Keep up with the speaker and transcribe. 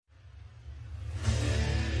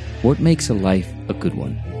What makes a life a good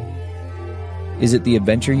one? Is it the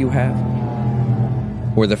adventure you have?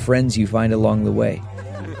 Or the friends you find along the way?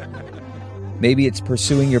 Maybe it's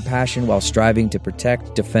pursuing your passion while striving to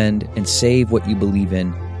protect, defend, and save what you believe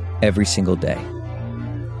in every single day.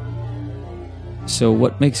 So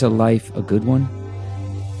what makes a life a good one?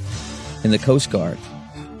 In the Coast Guard,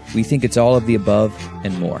 we think it's all of the above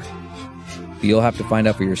and more. But you'll have to find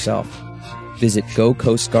out for yourself. Visit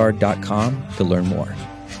gocoastguard.com to learn more.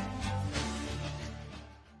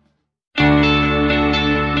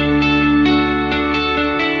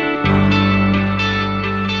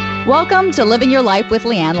 Welcome to Living Your Life with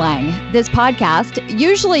Leanne Lang. This podcast,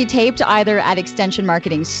 usually taped either at Extension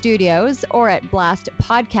Marketing Studios or at Blast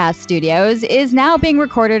Podcast Studios, is now being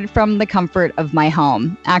recorded from the comfort of my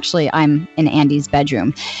home. Actually, I'm in Andy's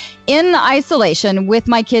bedroom. In isolation with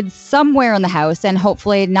my kids somewhere in the house and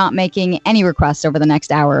hopefully not making any requests over the next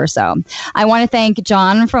hour or so. I want to thank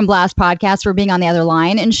John from Blast Podcast for being on the other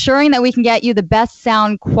line, ensuring that we can get you the best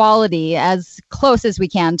sound quality as close as we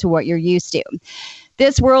can to what you're used to.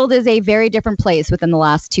 This world is a very different place within the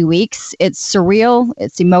last 2 weeks. It's surreal,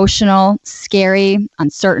 it's emotional, scary,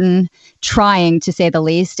 uncertain, trying to say the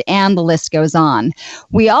least, and the list goes on.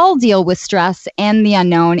 We all deal with stress and the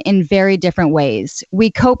unknown in very different ways. We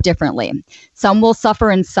cope differently. Some will suffer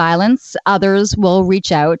in silence, others will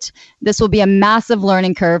reach out. This will be a massive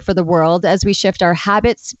learning curve for the world as we shift our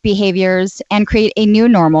habits, behaviors, and create a new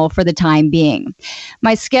normal for the time being.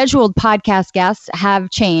 My scheduled podcast guests have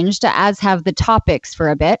changed, as have the topics for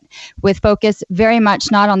a bit, with focus very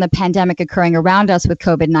much not on the pandemic occurring around us with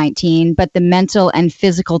COVID-19, but the mental and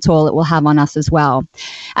physical toll it will have on us as well.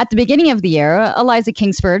 At the beginning of the year, Eliza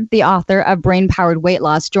Kingsford, the author of Brain Powered Weight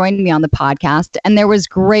Loss, joined me on the podcast, and there was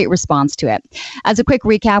great response to it. As a quick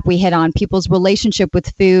recap, we hit on people's relationship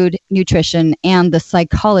with food, nutrition, and the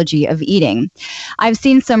psychology of eating. I've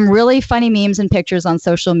seen some really funny memes and pictures on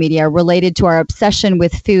social media related to our obsession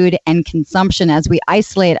with food and consumption as we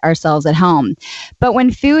isolate ourselves at home. But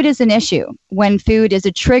when food is an issue, when food is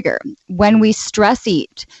a trigger, when we stress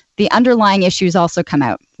eat, the underlying issues also come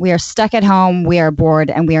out. We are stuck at home, we are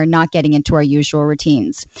bored, and we are not getting into our usual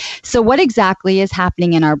routines. So what exactly is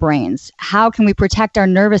happening in our brains? How can we protect our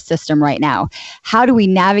nervous system right now? How do we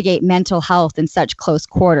navigate mental health in such close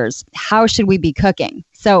quarters? How should we be cooking?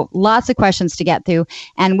 So lots of questions to get through.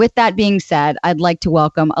 And with that being said, I'd like to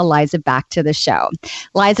welcome Eliza back to the show.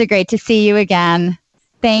 Eliza, great to see you again.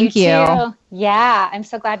 Thank you. Too. Yeah, I'm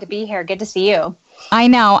so glad to be here. Good to see you. I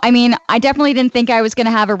know. I mean, I definitely didn't think I was going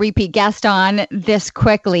to have a repeat guest on this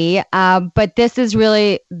quickly, but this is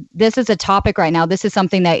a topic right now. This is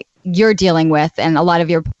something that you're dealing with and a lot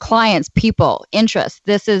of your clients, people, interest.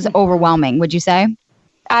 This is overwhelming, would you say?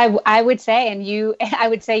 I would say, I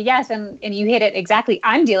would say yes, and you hit it exactly.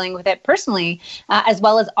 I'm dealing with it personally, as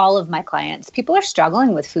well as all of my clients. People are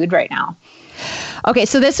struggling with food right now. Okay,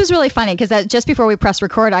 so this was really funny because just before we press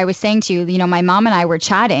record, I was saying to you, my mom and I were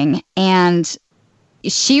chatting, and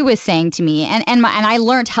she was saying to me, and I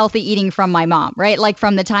learned healthy eating from my mom, right? Like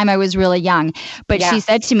from the time I was really young. But yeah. She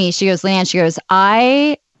said to me, she goes, Leanne, she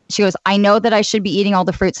goes, I know that I should be eating all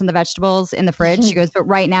the fruits and the vegetables in the fridge. She goes, but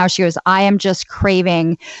right now, she goes, I am just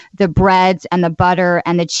craving the breads and the butter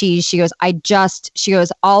and the cheese. She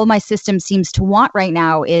goes, all my system seems to want right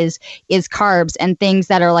now is carbs and things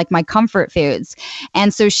that are like my comfort foods.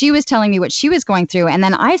 And so she was telling me what she was going through. And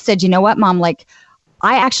then I said, you know what, Mom, like,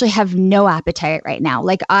 I actually have no appetite right now.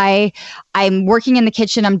 Like I'm working in the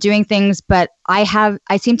kitchen, I'm doing things, but I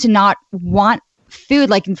seem to not want food.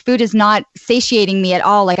 Like food is not satiating me at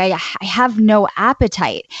all. Like I have no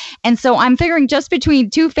appetite. And so I'm figuring just between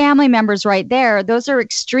two family members right there, those are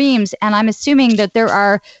extremes. And I'm assuming that there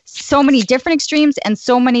are so many different extremes and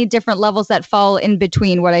so many different levels that fall in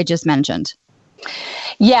between what I just mentioned.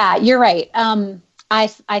 Yeah, you're right. I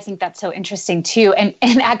think that's so interesting too. And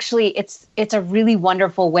actually it's a really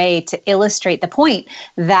wonderful way to illustrate the point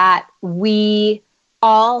that we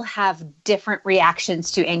all have different reactions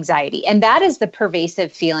to anxiety. And that is the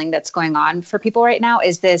pervasive feeling that's going on for people right now,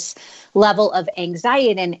 is this level of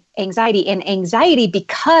anxiety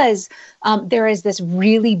because there is this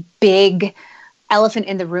really big elephant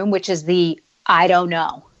in the room, which is I don't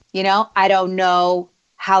know. I don't know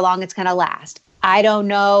how long it's going to last. I don't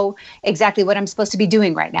know exactly what I'm supposed to be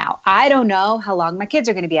doing right now. I don't know how long my kids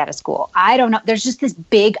are going to be out of school. I don't know. There's just this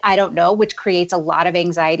big I don't know, which creates a lot of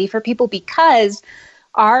anxiety for people because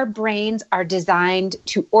our brains are designed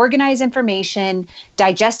to organize information,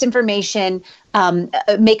 digest information,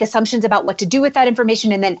 make assumptions about what to do with that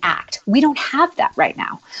information, and then act. We don't have that right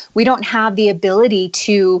now. We don't have the ability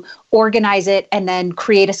to organize it and then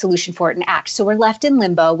create a solution for it and act. So we're left in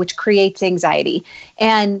limbo, which creates anxiety.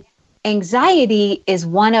 And anxiety is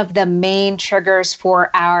one of the main triggers for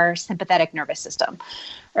our sympathetic nervous system.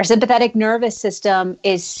 Our sympathetic nervous system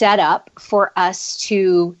is set up for us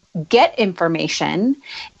to get information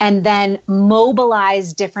and then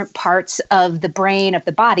mobilize different parts of the brain, of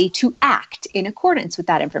the body, to act in accordance with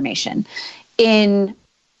that information. In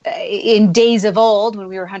days of old, when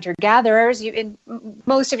we were hunter-gatherers,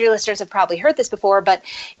 most of your listeners have probably heard this before, but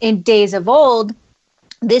in days of old,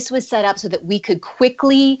 this was set up so that we could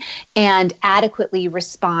quickly and adequately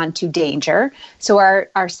respond to danger. So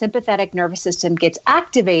our sympathetic nervous system gets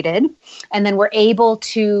activated, and then we're able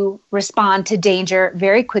to respond to danger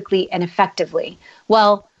very quickly and effectively.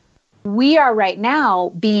 Well, we are right now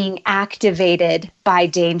being activated by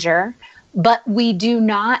danger, but we do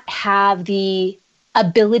not have the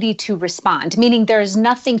ability to respond, meaning there's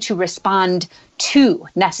nothing to respond to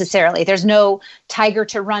necessarily. There's no tiger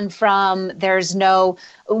to run from. There's no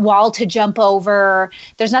wall to jump over.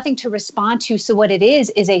 There's nothing to respond to. So what it is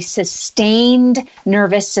a sustained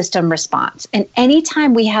nervous system response. And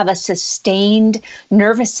anytime we have a sustained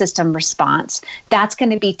nervous system response, that's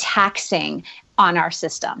going to be taxing on our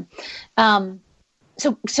system.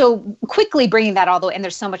 So quickly bringing that all the way, and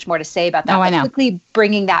there's so much more to say about that, I know. Quickly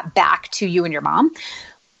bringing that back to you and your mom.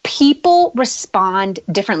 People respond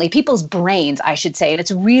differently. People's brains, I should say. And it's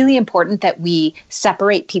really important that we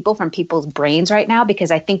separate people from people's brains right now, because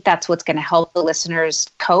I think that's what's going to help the listeners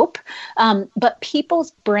cope. But people's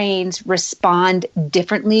brains respond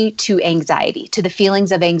differently to anxiety, to the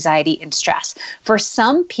feelings of anxiety and stress. For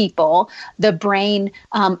some people, the brain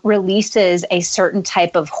releases a certain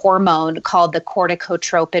type of hormone called the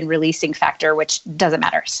corticotropin releasing factor, which doesn't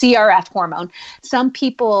matter, CRF hormone. Some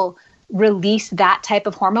people release that type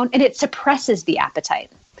of hormone and it suppresses the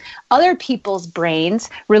appetite. Other people's brains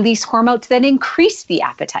release hormones that increase the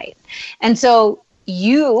appetite. And so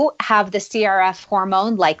you have the CRF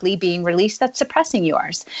hormone likely being released that's suppressing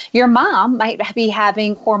yours. Your mom might be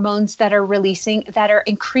having hormones that are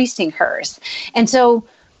increasing hers. And so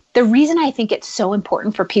the reason I think it's so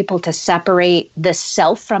important for people to separate the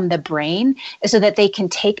self from the brain is so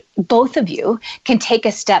that both of you can take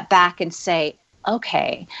a step back and say,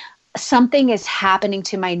 okay, something is happening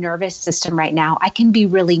to my nervous system right now. I can be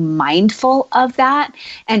really mindful of that.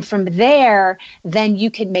 And from there, then you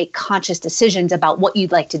can make conscious decisions about what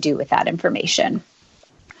you'd like to do with that information.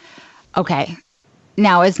 Okay.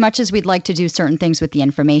 Now, as much as we'd like to do certain things with the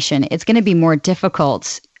information, it's going to be more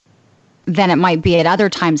difficult than it might be at other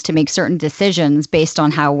times to make certain decisions based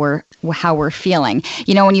on how we're feeling.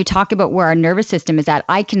 You know, when you talk about where our nervous system is at,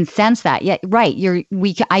 I can sense that. Yeah, right.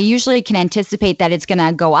 I usually can anticipate that it's going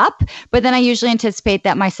to go up, but then I usually anticipate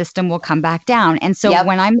that my system will come back down. And so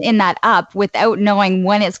when I'm in that up without knowing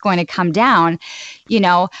when it's going to come down, you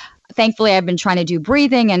know, thankfully, I've been trying to do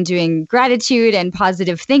breathing and doing gratitude and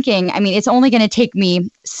positive thinking. I mean, it's only going to take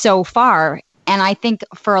me so far. And I think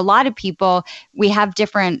for a lot of people, we have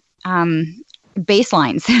different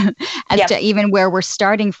baselines as to even where we're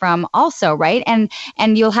starting from also, right? And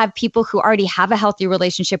you'll have people who already have a healthy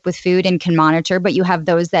relationship with food and can monitor, but you have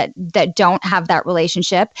those that don't have that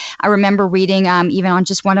relationship. I remember reading even on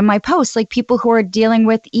just one of my posts, like people who are dealing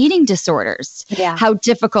with eating disorders, how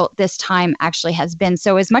difficult this time actually has been.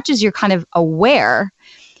 So as much as you're kind of aware,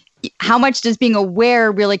 how much does being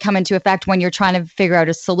aware really come into effect when you're trying to figure out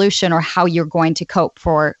a solution or how you're going to cope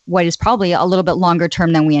for what is probably a little bit longer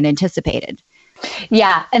term than we had anticipated?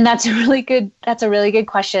 Yeah, and that's a really good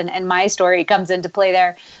question. And my story comes into play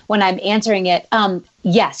there when I'm answering it.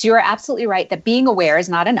 Yes, you're absolutely right that being aware is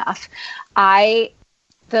not enough.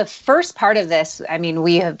 The first part of this, I mean,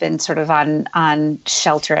 we have been sort of on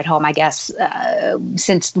shelter at home, I guess,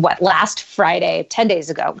 since last Friday, 10 days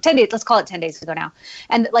ago, let's call it 10 days ago now.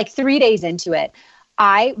 And like 3 days into it,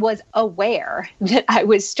 I was aware that I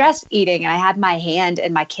was stress eating, and I had my hand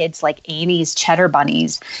in my kids' like Annie's cheddar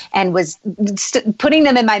bunnies and was putting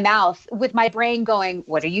them in my mouth with my brain going,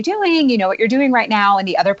 what are you doing? You know what you're doing right now. And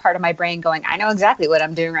the other part of my brain going, I know exactly what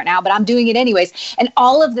I'm doing right now, but I'm doing it anyways. And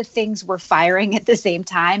all of the things were firing at the same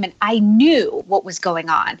time. And I knew what was going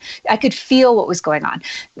on. I could feel what was going on.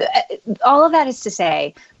 All of that is to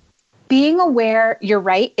say, being aware, you're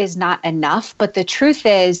right, is not enough. But the truth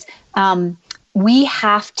is, we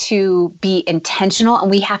have to be intentional and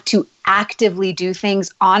we have to actively do things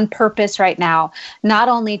on purpose right now, not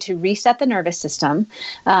only to reset the nervous system,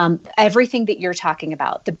 everything that you're talking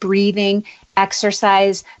about, the breathing,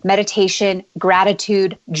 exercise, meditation,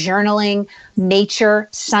 gratitude, journaling, nature,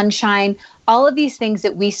 sunshine, all of these things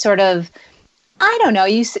that we sort of I don't know,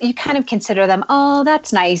 you kind of consider them, oh,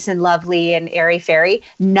 that's nice and lovely and airy-fairy.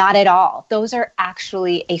 Not at all. Those are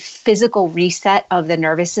actually a physical reset of the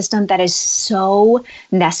nervous system that is so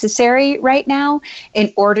necessary right now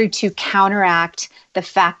in order to counteract the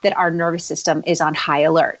fact that our nervous system is on high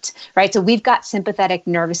alert, right? So we've got sympathetic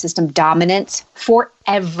nervous system dominance for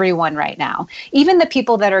everyone right now. Even the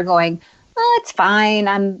people that are going, oh, it's fine.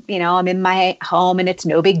 I'm in my home and it's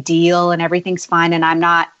no big deal and everything's fine and I'm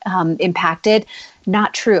not impacted.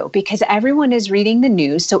 Not true, because everyone is reading the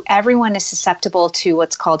news. So everyone is susceptible to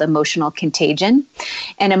what's called emotional contagion.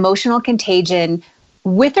 And emotional contagion,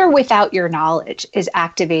 with or without your knowledge, is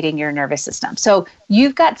activating your nervous system. So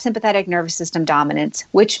you've got sympathetic nervous system dominance,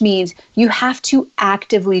 which means you have to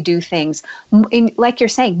actively do things, like you're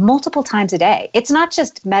saying, multiple times a day. It's not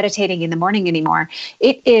just meditating in the morning anymore.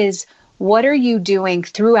 It is, what are you doing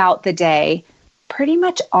throughout the day, pretty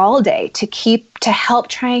much all day, to help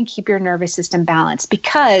try and keep your nervous system balanced?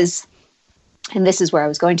 Because, and this is where I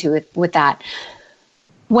was going to with that,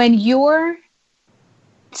 when your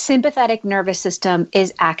sympathetic nervous system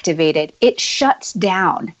is activated, it shuts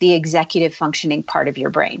down the executive functioning part of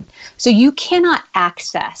your brain. So you cannot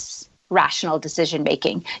access rational decision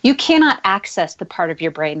making. You cannot access the part of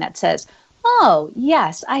your brain that says, oh,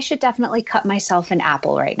 yes, I should definitely cut myself an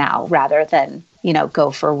apple right now rather than, go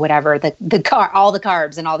for whatever all the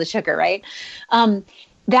carbs and all the sugar, right?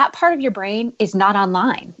 That part of your brain is not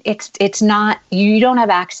online. It's not, you don't have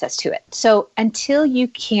access to it. So until you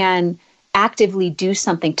can actively do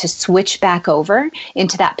something to switch back over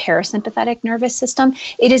into that parasympathetic nervous system,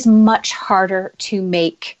 it is much harder to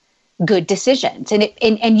make good decisions.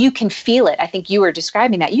 And you can feel it. I think you were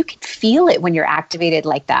describing that. You can feel it when you're activated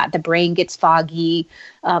like that. The brain gets foggy.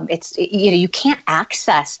 You can't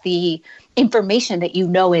access the information that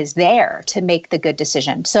is there to make the good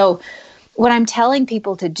decision. So what I'm telling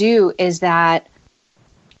people to do is that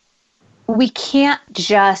we can't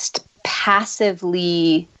just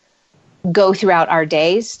passively go throughout our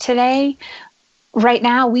days today. Right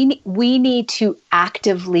now, we need to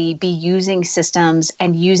actively be using systems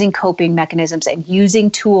and using coping mechanisms and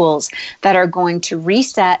using tools that are going to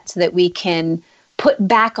reset so that we can put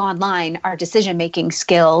back online our decision-making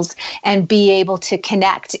skills and be able to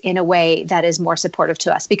connect in a way that is more supportive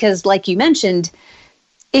to us. Because like you mentioned,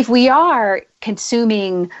 if we are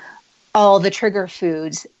consuming all the trigger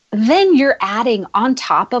foods, then you're adding on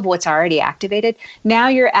top of what's already activated. Now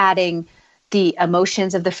you're adding the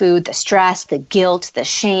emotions of the food, the stress, the guilt, the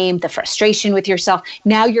shame, the frustration with yourself.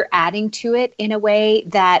 Now you're adding to it in a way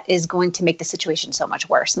that is going to make the situation so much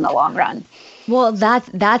worse in the long run. Well,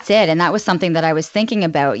 that's it. And that was something that I was thinking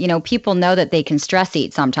about. People know that they can stress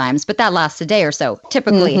eat sometimes, but that lasts a day or so,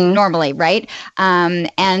 typically, normally, right?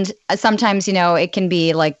 And sometimes, it can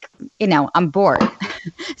be like, I'm bored.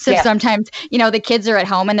 So sometimes, the kids are at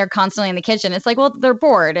home and they're constantly in the kitchen. It's like, well, they're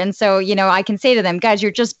bored. And so, I can say to them, guys,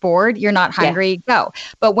 you're just bored. You're not hungry. Go.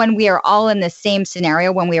 But when we are all in the same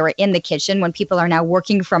scenario, when we are in the kitchen, when people are now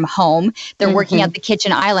working from home, they're working at the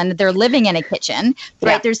kitchen island, they're living in a kitchen,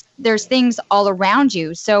 right? There's things all around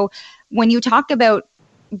you. So when you talk about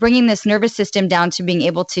bringing this nervous system down to being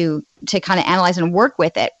able to kind of analyze and work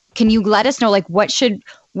with it, can you let us know, like, what should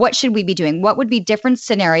we be doing? What would be different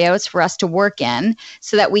scenarios for us to work in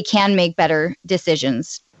so that we can make better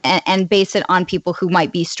decisions and base it on people who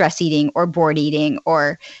might be stress eating or bored eating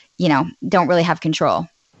or, don't really have control?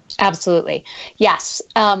 Absolutely. Yes.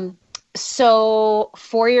 So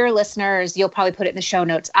for your listeners, you'll probably put it in the show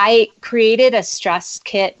notes. I created a stress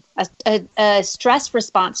kit, a stress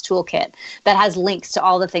response toolkit that has links to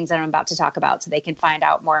all the things that I'm about to talk about so they can find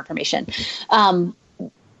out more information.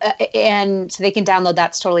 And so they can download that.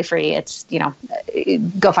 It's totally free. It's,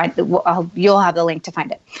 go find it. You'll have the link to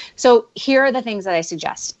find it. So here are the things that I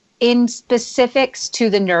suggest in specifics to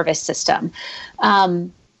the nervous system.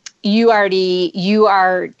 You are,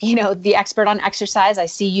 the expert on exercise. I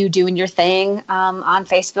see you doing your thing on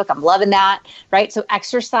Facebook. I'm loving that, right? So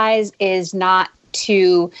exercise is not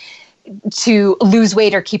to lose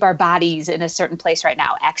weight or keep our bodies in a certain place right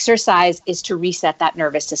now. Exercise is to reset that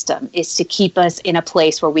nervous system, is to keep us in a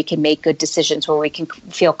place where we can make good decisions, where we can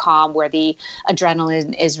feel calm, where the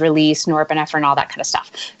adrenaline is released, norepinephrine, all that kind of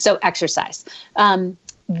stuff. So exercise. Any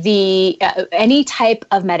type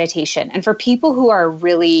of meditation. And for people who are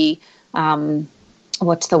really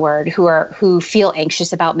what's the word, who feel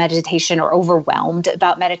anxious about meditation or overwhelmed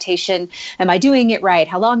about meditation. Am I doing it right?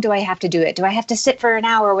 How long do I have to do it? Do I have to sit for an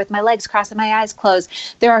hour with my legs crossed and my eyes closed?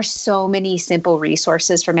 There are so many simple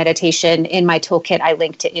resources for meditation. In my toolkit, I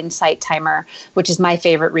link to Insight Timer, which is my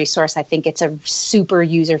favorite resource. I think it's a super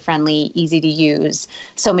user-friendly, easy to use,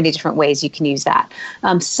 so many different ways you can use that.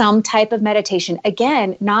 Some type of meditation,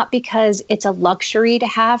 again, not because it's a luxury to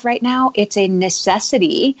have right now, it's a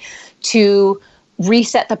necessity to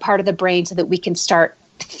reset the part of the brain so that we can start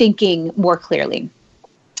thinking more clearly.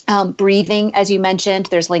 Breathing, as you mentioned,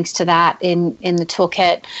 there's links to that in the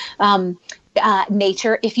toolkit.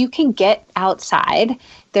 Nature, if you can get outside,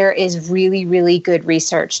 there is really, really good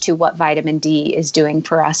research to what vitamin D is doing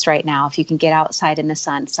for us right now. If you can get outside in the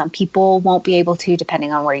sun, some people won't be able to,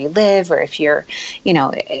 depending on where you live or if you're,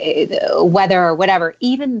 weather or whatever.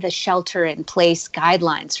 Even the shelter in place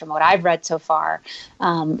guidelines, from what I've read so far,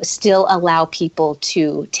 still allow people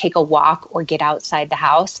to take a walk or get outside the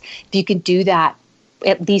house. If you can do that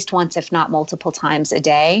at least once, if not multiple times a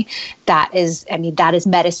day, that is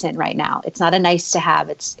medicine right now. It's not a nice to have.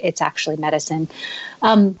 It's actually medicine.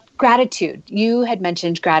 Gratitude. You had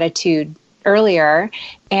mentioned gratitude earlier.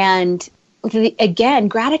 And again,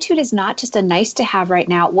 gratitude is not just a nice to have right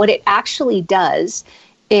now. What it actually does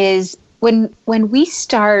is when we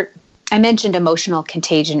start, I mentioned emotional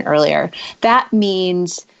contagion earlier. That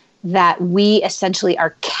means that we essentially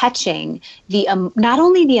are catching the not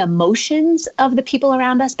only the emotions of the people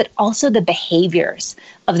around us, but also the behaviors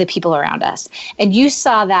of the people around us. And you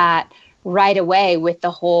saw that right away with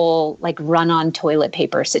the whole run on toilet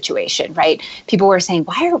paper situation, right? People were saying,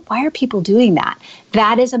 why are people doing that?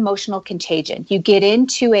 That is emotional contagion. You get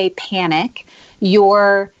into a panic,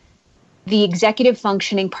 the executive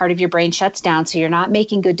functioning part of your brain shuts down, so you're not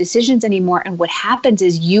making good decisions anymore. And what happens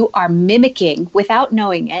is you are mimicking, without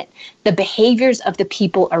knowing it, the behaviors of the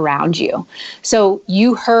people around you. So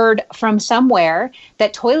you heard from somewhere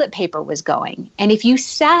that toilet paper was going. And if you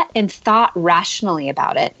sat and thought rationally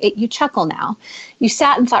about it, you chuckle now. You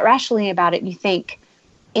sat and thought rationally about it and you think,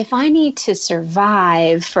 if I need to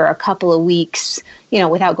survive for a couple of weeks,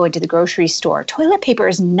 without going to the grocery store, toilet paper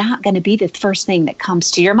is not going to be the first thing that comes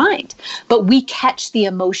to your mind. But we catch the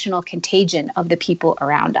emotional contagion of the people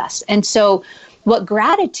around us. And so what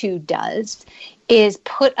gratitude does is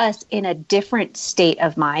put us in a different state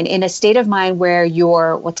of mind, in a state of mind where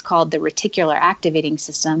your what's called the reticular activating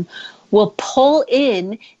system will pull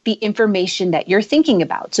in the information that you're thinking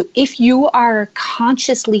about. So if you are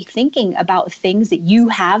consciously thinking about things that you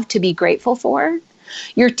have to be grateful for,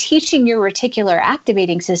 you're teaching your reticular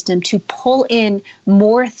activating system to pull in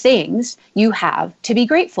more things you have to be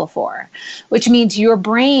grateful for, which means your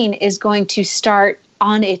brain is going to start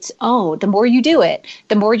on its own. The more you do it,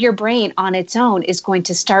 the more your brain on its own is going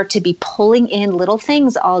to start to be pulling in little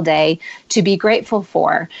things all day to be grateful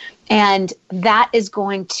for. And that is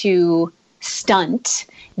going to stunt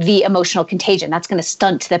the emotional contagion. That's going to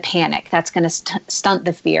stunt the panic. That's going to stunt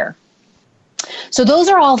the fear. So those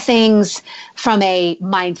are all things from a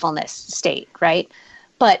mindfulness state, right?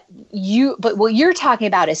 But what you're talking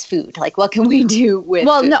about is food. What can we do with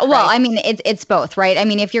food, no, well, right? I mean, it's both, right? I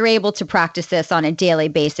mean, if you're able to practice this on a daily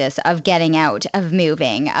basis of getting out, of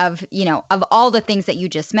moving, of all the things that you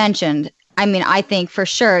just mentioned, I mean, I think for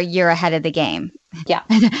sure you're ahead of the game. Yeah.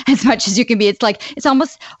 As much as you can be. It's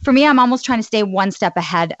almost, for me, I'm almost trying to stay one step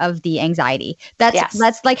ahead of the anxiety. That's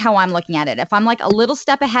how I'm looking at it. If I'm a little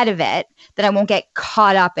step ahead of it, that I won't get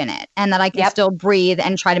caught up in it and that I can still breathe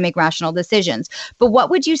and try to make rational decisions. But what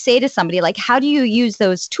would you say to somebody? How do you use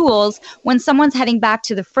those tools when someone's heading back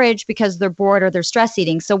to the fridge because they're bored or they're stress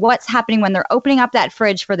eating? So what's happening when they're opening up that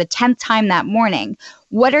fridge for the 10th time that morning?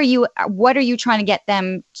 What are you trying to get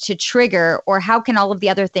them to trigger, or how can all of the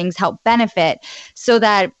other things help benefit so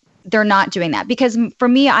that they're not doing that? Because for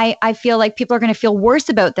me, I feel like people are going to feel worse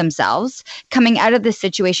about themselves coming out of this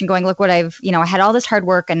situation going, look what I had all this hard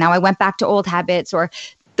work and now I went back to old habits. Or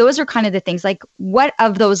those are kind of the things, what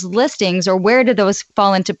of those listings, or where do those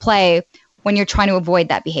fall into play when you're trying to avoid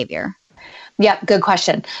that behavior? Yeah, good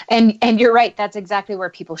question. And you're right. That's exactly where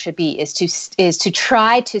people should be, is to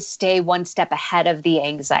try to stay one step ahead of the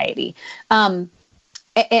anxiety. That's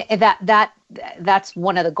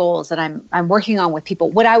one of the goals that I'm working on with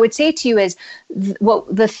people. What I would say to you is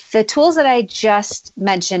the tools that I just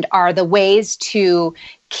mentioned are the ways to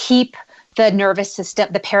keep the nervous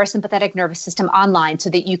system, the parasympathetic nervous system online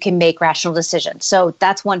so that you can make rational decisions. So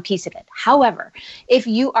that's one piece of it. However, if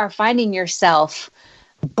you are finding yourself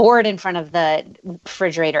bored in front of the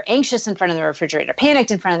refrigerator, anxious in front of the refrigerator,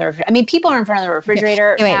 panicked in front of the refrigerator. I mean, people are in front of the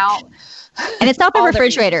refrigerator now. And it's not the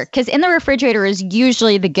refrigerator, because in the refrigerator is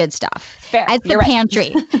usually the good stuff. Fair. It's the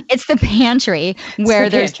pantry. It's the pantry where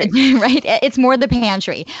there's right. It's more the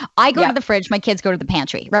pantry. I go to the fridge. My kids go to the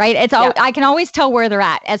pantry. Right. It's all, I can always tell where they're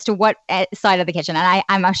at as to what side of the kitchen, and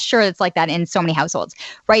I'm sure it's like that in so many households.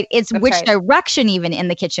 Right. It's which direction even in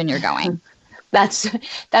the kitchen you're going. That's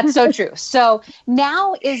so true. So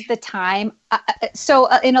now is the time.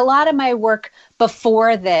 In a lot of my work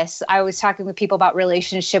before this, I was talking with people about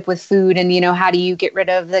relationship with food and, how do you get rid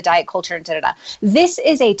of the diet culture and da-da-da. This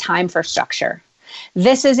is a time for structure.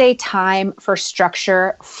 This is a time for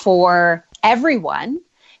structure for everyone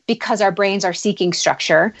because our brains are seeking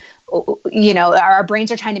structure. Our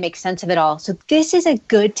brains are trying to make sense of it all. So this is a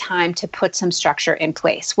good time to put some structure in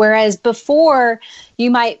place. Whereas before, you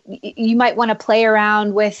might want to play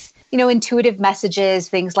around with, intuitive messages,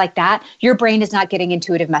 things like that. Your brain is not getting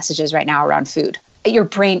intuitive messages right now around food. Your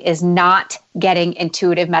brain is not getting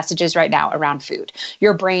intuitive messages right now around food.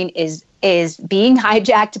 Your brain is being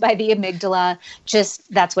hijacked by the amygdala. Just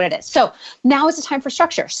that's what it is. So now is the time for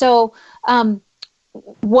structure. So,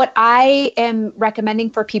 what I am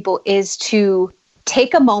recommending for people is to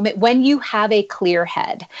take a moment when you have a clear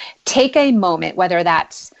head, take a moment, whether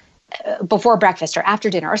that's before breakfast or after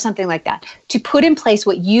dinner or something like that, to put in place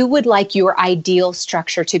what you would like your ideal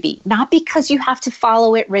structure to be. Not because you have to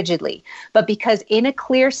follow it rigidly, but because in a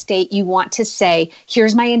clear state, you want to say,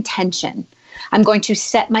 here's my intention. I'm going to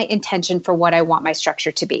set my intention for what I want my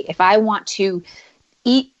structure to be. If I want to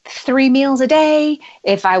eat 3 meals a day,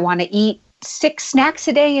 if I want to eat 6 snacks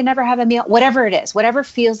a day and never have a meal, whatever it is, whatever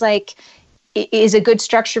feels like is a good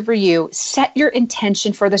structure for you, set your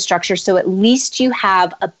intention for the structure so at least you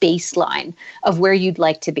have a baseline of where you'd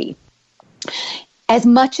like to be. As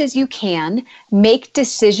much as you can, make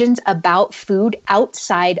decisions about food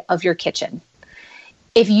outside of your kitchen.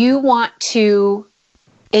 If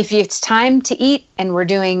it's time to eat and we're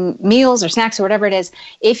doing meals or snacks or whatever it is,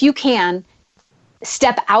 if you can,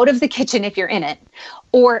 step out of the kitchen if you're in it,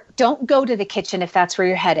 or don't go to the kitchen if that's where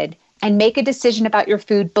you're headed, and make a decision about your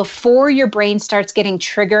food before your brain starts getting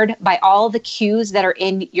triggered by all the cues that are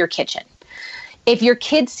in your kitchen. If your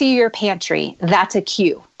kids see your pantry, that's a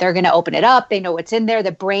cue. They're going to open it up. They know what's in there.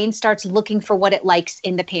 The brain starts looking for what it likes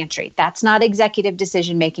in the pantry. That's not executive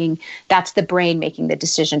decision making. That's the brain making the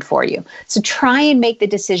decision for you. So try and make the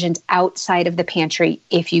decisions outside of the pantry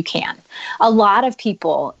if you can. A lot of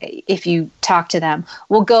people, if you talk to them,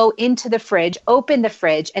 will go into the fridge, open the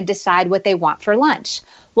fridge, and decide what they want for lunch.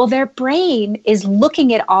 Well, their brain is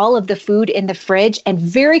looking at all of the food in the fridge and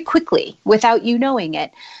very quickly, without you knowing it,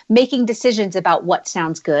 making decisions about what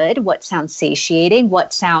sounds good, what sounds satiating,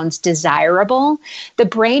 what sounds desirable. The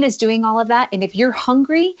brain is doing all of that. And if you're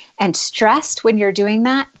hungry and stressed when you're doing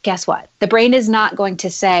that, guess what? The brain is not going to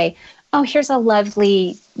say, oh, here's a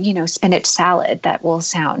lovely, spinach salad that will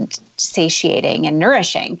sound satiating and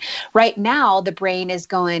nourishing. Right now, the brain is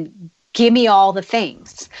going, give me all the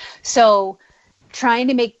things. So trying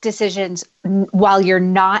to make decisions while you're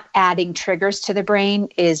not adding triggers to the brain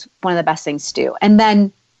is one of the best things to do. And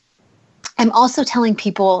then I'm also telling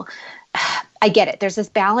people, I get it. There's this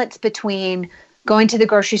balance between going to the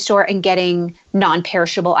grocery store and getting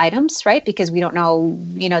non-perishable items, right? Because we don't know,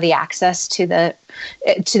 the access to the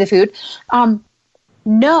food.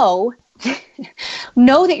 Know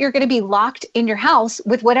that you're going to be locked in your house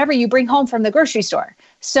with whatever you bring home from the grocery store.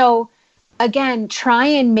 So again, try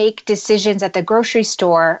and make decisions at the grocery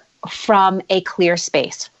store from a clear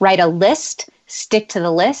space. Write a list, stick to the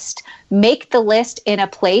list, make the list in a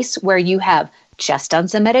place where you have just done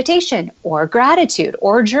some meditation or gratitude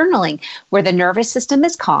or journaling, where the nervous system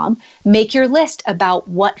is calm. Make your list about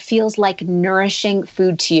what feels like nourishing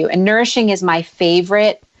food to you. And nourishing is my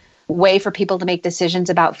favorite way for people to make decisions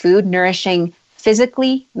about food, nourishing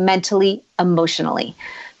physically, mentally, emotionally.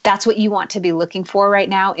 That's what you want to be looking for right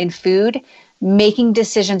now in food, making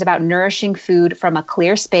decisions about nourishing food from a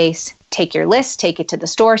clear space. Take your list, take it to the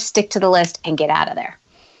store, stick to the list, and get out of there.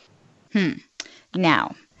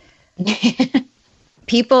 Now,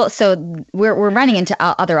 people, so we're running into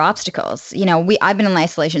other obstacles. I've been in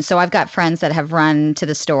isolation, so I've got friends that have run to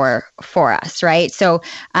the store for us, right? So,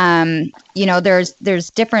 there's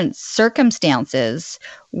different circumstances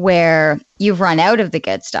where you've run out of the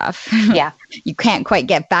good stuff. Yeah. You can't quite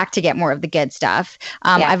get back to get more of the good stuff.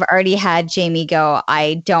 I've already had Jamie go,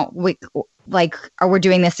 we're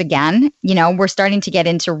doing this again. We're starting to get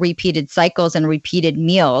into repeated cycles and repeated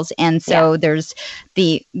meals. And so there's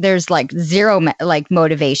zero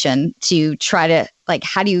motivation to try to,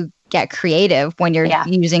 how do you get creative when you're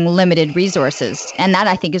using limited resources. And that,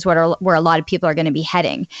 I think, is where a lot of people are going to be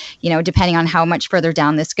heading, depending on how much further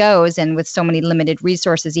down this goes. And with so many limited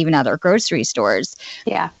resources, even at our grocery stores,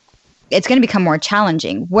 it's going to become more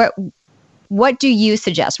challenging. What do you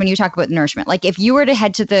suggest when you talk about nourishment? Like if you were to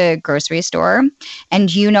head to the grocery store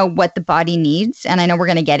and you know what the body needs, and I know we're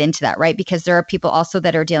going to get into that, right? Because there are people also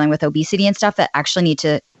that are dealing with obesity and stuff that actually need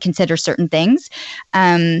to consider certain things.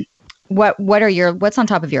 What's on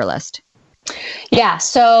top of your list? Yeah.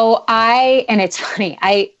 So and it's funny,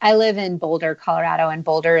 I live in Boulder, Colorado, and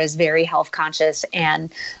Boulder is very health conscious.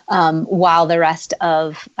 And while the rest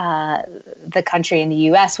of the country in the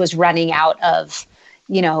US was running out of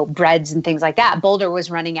breads and things like that, Boulder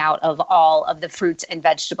was running out of all of the fruits and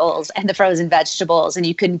vegetables and the frozen vegetables, and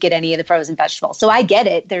you couldn't get any of the frozen vegetables. So I get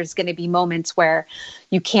it. There's going to be moments where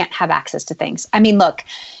you can't have access to things. I mean, look,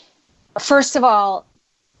 first of all,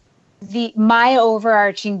 my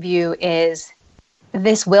overarching view is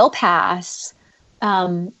this will pass.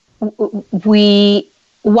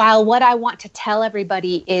 While what I want to tell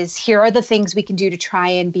everybody is here are the things we can do to try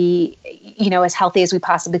and be, as healthy as we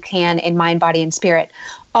possibly can in mind, body, and spirit.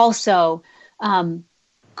 Also,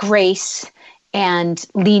 grace and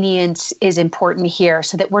lenience is important here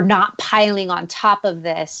so that we're not piling on top of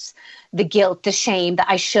this the guilt, the shame, the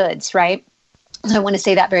I shoulds, right? So I want to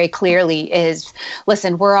say that very clearly is,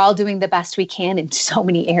 listen, we're all doing the best we can in so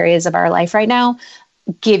many areas of our life right now.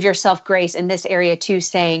 Give yourself grace in this area too,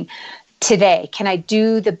 saying, today, can I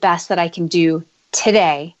do the best that I can do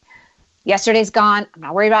today? Yesterday's gone. I'm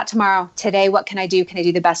not worried about tomorrow. Today, what can I do? Can I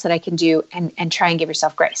do the best that I can do and try and give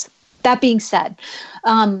yourself grace? That being said,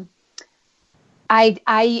 I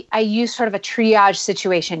use sort of a triage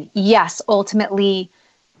situation. Yes, ultimately,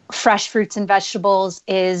 fresh fruits and vegetables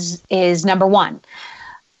is number one.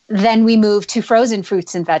 Then we move to frozen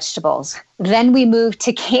fruits and vegetables. Then we move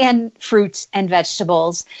to canned fruits and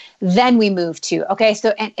vegetables. Then we move to,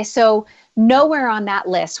 so nowhere on that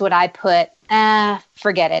list would I put,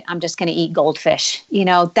 forget it, I'm just going to eat goldfish.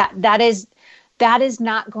 That is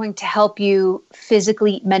not going to help you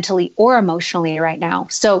physically, mentally, or emotionally right now.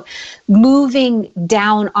 So moving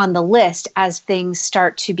down on the list as things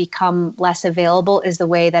start to become less available is the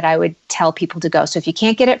way that I would tell people to go. So if you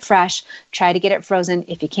can't get it fresh, try to get it frozen.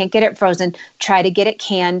 If you can't get it frozen, try to get it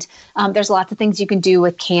canned. There's lots of things you can do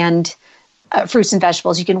with canned fruits and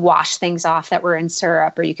vegetables. You can wash things off that were in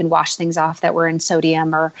syrup, or you can wash things off that were in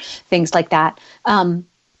sodium or things like that. But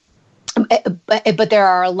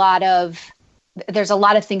there's a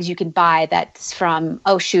lot of things you can buy that's from,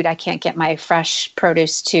 oh shoot, I can't get my fresh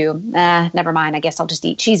produce to, never mind, I guess I'll just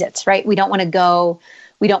eat Cheez-Its, right? We don't want to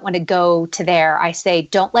go to there. I say,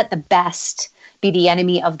 don't let the best be the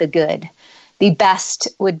enemy of the good. The best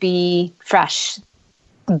would be fresh.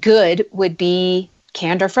 Good would be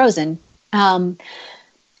canned or frozen. Don't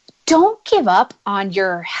give up on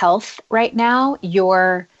your health right now,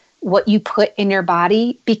 what you put in your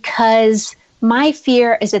body, because my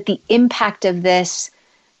fear is that the impact of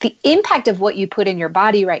what you put in your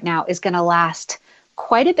body right now is going to last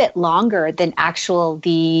quite a bit longer than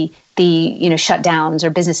the shutdowns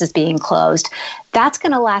or businesses being closed. That's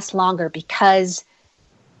going to last longer because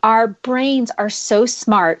our brains are so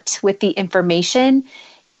smart with the information.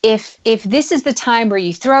 If this is the time where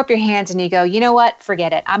you throw up your hands and you go, you know what,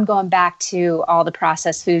 forget it, I'm going back to all the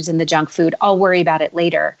processed foods and the junk food, I'll worry about it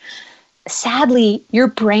later. Sadly, your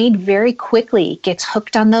brain very quickly gets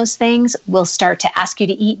hooked on those things, will start to ask you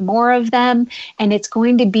to eat more of them, and it's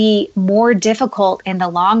going to be more difficult in the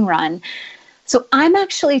long run. So I'm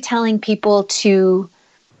actually telling people to,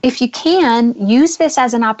 if you can, use this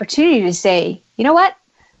as an opportunity to say, you know what,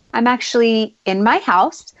 I'm actually in my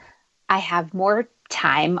house. I have more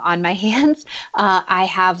time on my hands. I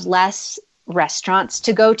have less restaurants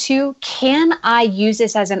to go to. Can I use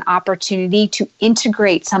this as an opportunity to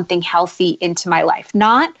integrate something healthy into my life?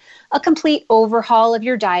 Not a complete overhaul of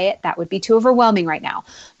your diet. That would be too overwhelming right now.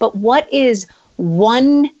 But what is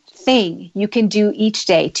one thing you can do each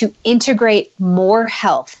day to integrate more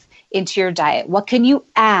health into your diet? What can you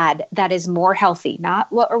add that is more healthy?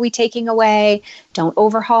 Not what are we taking away? Don't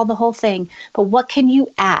overhaul the whole thing. But what can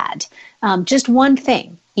you add? Just one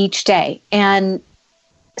thing each day. And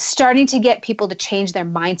starting to get people to change their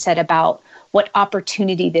mindset about what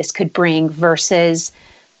opportunity this could bring versus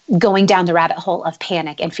going down the rabbit hole of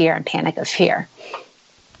panic and fear and panic of fear.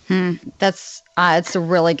 That's it's a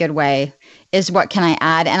really good way, is what can I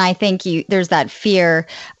add? And I think there's that fear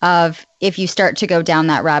of if you start to go down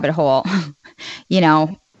that rabbit hole,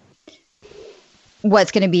 what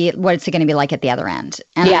it's going to be like at the other end.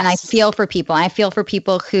 And I feel for people. I feel for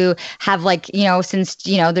people who have since,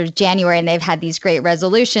 there's January and they've had these great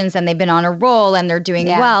resolutions and they've been on a roll and they're doing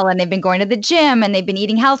well and they've been going to the gym and they've been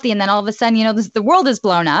eating healthy. And then all of a sudden, the world is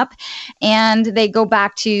blown up and they go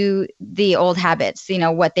back to the old habits,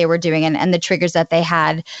 what they were doing and the triggers that they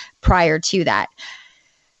had prior to that.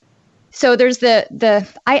 So there's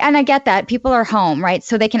I get that people are home, right?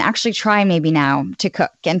 So they can actually try maybe now to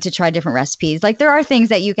cook and to try different recipes. Like there are things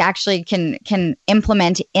that you actually can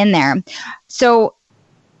implement in there. So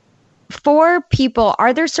for people,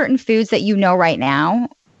 are there certain foods that right now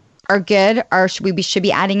are good or should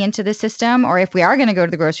be adding into the system? Or if we are going to go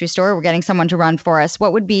to the grocery store, we're getting someone to run for us,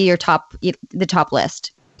 what would be the top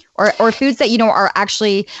list? Or foods that, are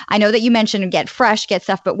actually, I know that you mentioned get fresh, get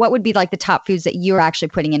stuff, but what would be like the top foods that you're actually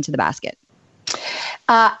putting into the basket?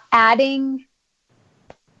 Adding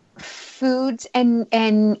foods and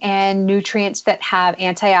nutrients that have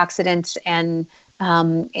antioxidants and,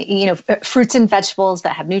 fruits and vegetables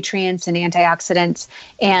that have nutrients and antioxidants,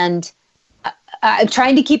 and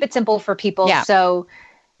trying to keep it simple for people. Yeah. So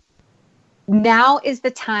now is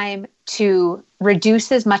the time to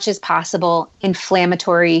reduce as much as possible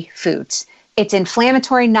inflammatory foods. It's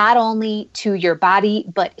inflammatory not only to your body,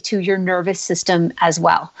 but to your nervous system as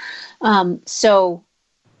well. So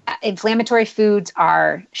inflammatory foods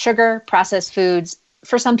are sugar, processed foods.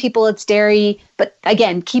 For some people, it's dairy, but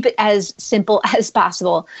again, keep it as simple as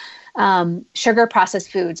possible. Sugar,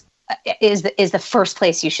 processed foods is the first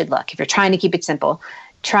place you should look if you're trying to keep it simple,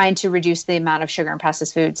 trying to reduce the amount of sugar and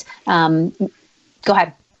processed foods. Go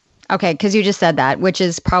ahead. Okay, because you just said that, which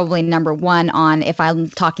is probably number one on, if I'm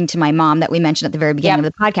talking to my mom that we mentioned at the very beginning of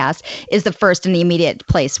the podcast, is the first and the immediate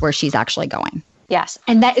place where she's actually going. Yes,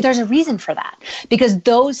 and there's a reason for that. Because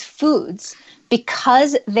those foods,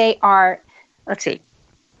 because they are, let's see,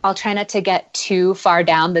 I'll try not to get too far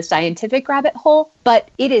down the scientific rabbit hole, but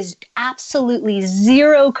it is absolutely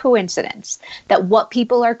zero coincidence that what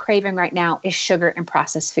people are craving right now is sugar and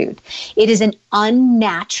processed food. It is an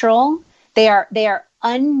unnatural, they are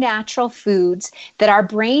unnatural foods that our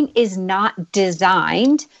brain is not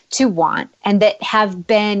designed to want and that have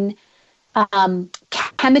been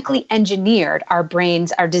chemically engineered. Our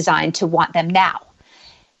brains are designed to want them now.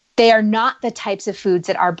 They are not the types of foods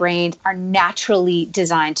that our brains are naturally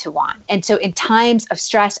designed to want. And so in times of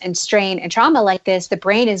stress and strain and trauma like this, the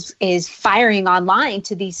brain is firing online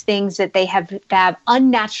to these things that they have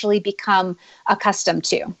unnaturally become accustomed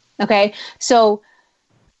to. Okay. So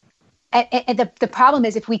and the problem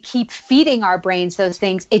is if we keep feeding our brains those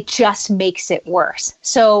things, it just makes it worse.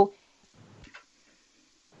 So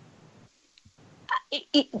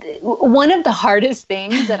one of the hardest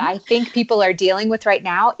things that I think people are dealing with right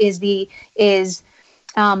now is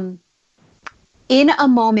in a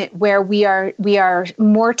moment where we are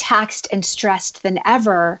more taxed and stressed than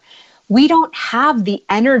ever, we don't have the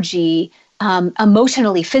energy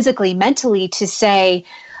emotionally, physically, mentally to say,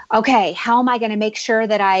 okay, how am I going to make sure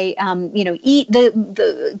that I, eat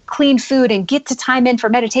the clean food and get the time in for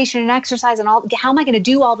meditation and exercise and all? How am I going to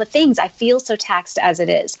do all the things? I feel so taxed as it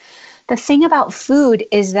is. The thing about food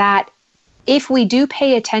is that if we do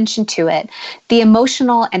pay attention to it, the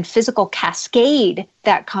emotional and physical cascade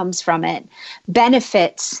that comes from it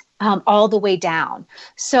benefits all the way down.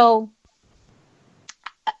 So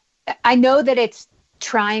I know that it's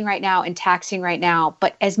trying right now and taxing right now,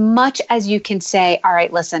 but as much as you can say, all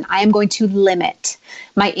right, listen, I am going to limit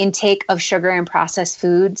my intake of sugar and processed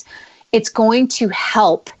foods, it's going to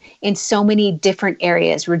help in so many different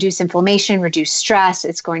areas, reduce inflammation, reduce stress.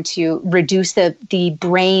 It's going to reduce the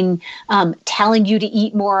brain telling you to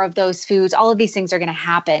eat more of those foods. All of these things are going to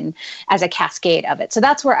happen as a cascade of it. So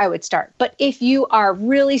that's where I would start. But if you are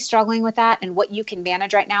really struggling with that and what you can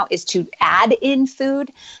manage right now is to add in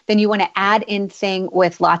food, then you want to add in thing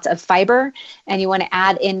with lots of fiber, and you want to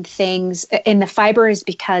add in things, and the fiber is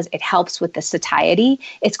because it helps with the satiety.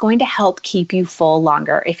 It's going to help keep you full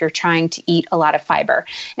longer if you're trying to eat a lot of fiber.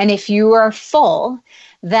 And if you are full,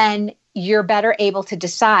 then you're better able to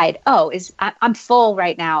decide, I'm full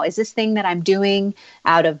right now. Is this thing that I'm doing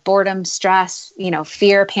out of boredom, stress,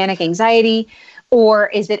 fear, panic, anxiety, or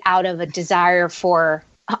is it out of a desire for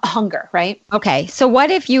hunger, right? Okay. So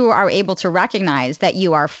what if you are able to recognize that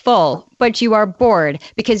you are full, but you are bored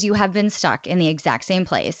because you have been stuck in the exact same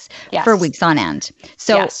place for weeks on end?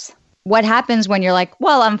 So what happens when you're like,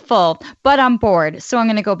 well, I'm full, but I'm bored, so I'm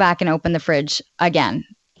going to go back and open the fridge again?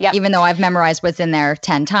 Yep. Even though I've memorized what's in there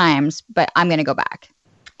 10 times, but I'm going to go back.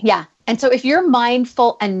 Yeah. And so if you're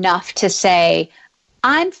mindful enough to say,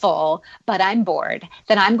 I'm full, but I'm bored,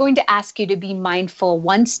 then I'm going to ask you to be mindful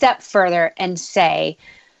one step further and say,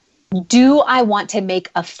 do I want to make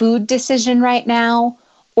a food decision right now?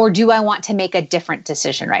 Or do I want to make a different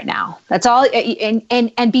decision right now? That's all.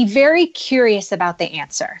 And be very curious about the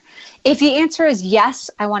answer. If the answer is yes,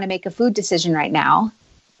 I want to make a food decision right now,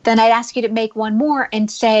 then I'd ask you to make one more and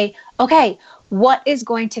say, okay, what is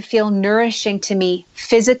going to feel nourishing to me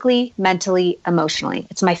physically, mentally, emotionally?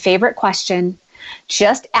 It's my favorite question.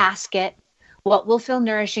 Just ask it. What will feel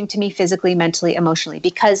nourishing to me physically, mentally, emotionally?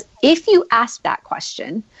 Because if you ask that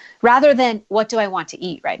question, rather than what do I want to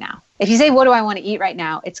eat right now? If you say, what do I want to eat right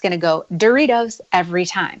now? It's going to go Doritos every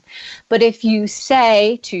time. But if you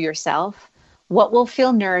say to yourself, what will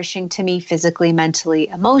feel nourishing to me physically, mentally,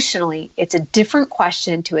 emotionally? It's a different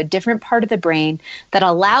question to a different part of the brain that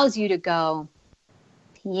allows you to go,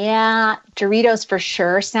 yeah, Doritos for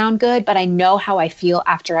sure sound good, but I know how I feel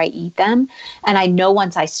after I eat them. And I know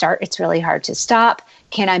once I start, it's really hard to stop.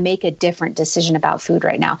 Can I make a different decision about food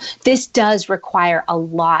right now? This does require a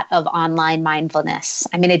lot of online mindfulness.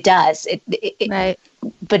 I mean, it does. Right.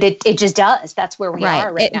 But it just does. That's where we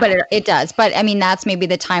are right now. But it does. But I mean, that's maybe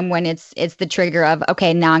the time when it's the trigger of,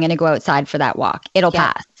 okay, now I'm going to go outside for that walk. It'll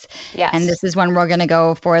pass. Yes. And this is when we're going to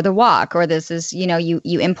go for the walk, or this is, you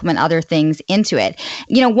implement other things into it.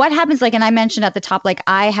 What happens, like, and I mentioned at the top, like,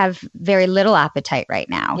 I have very little appetite right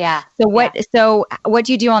now. Yeah. So what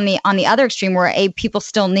do you do on the other extreme where people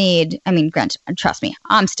still need, I mean, granted, trust me,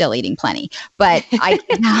 I'm still eating plenty, but I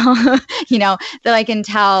can tell, that I can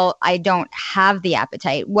tell I don't have the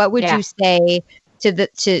appetite. What would you say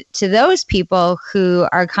to those people who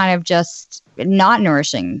are kind of just not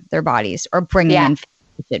nourishing their bodies or bringing in food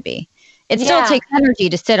it should be? It still takes energy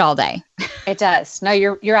to sit all day. It does. No,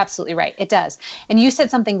 you're absolutely right. It does. And you said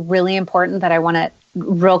something really important that I want to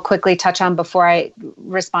real quickly touch on before I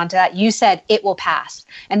respond to that. You said it will pass.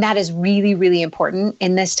 And that is really, really important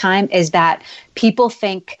in this time, is that people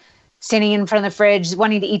think standing in front of the fridge,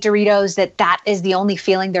 wanting to eat Doritos, that is the only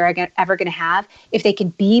feeling they're ever going to have. If they can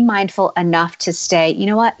be mindful enough to say,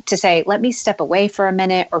 let me step away for a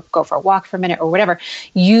minute or go for a walk for a minute or whatever,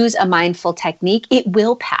 use a mindful technique, it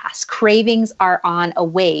will pass. Cravings are on a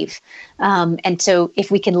wave. And so if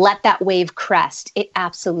we can let that wave crest, it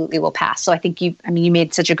absolutely will pass. So I think you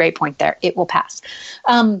made such a great point there. It will pass.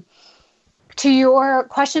 To your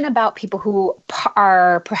question about people who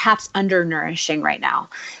are perhaps undernourishing right now,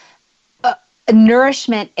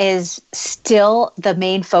 nourishment is still the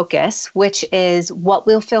main focus, which is what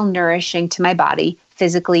will feel nourishing to my body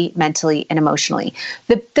physically, mentally, and emotionally.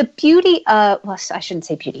 The beauty of, well, I shouldn't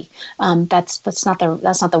say beauty. That's not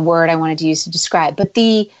the word I wanted to use to describe. But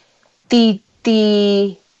the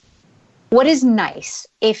what is nice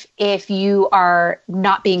if you are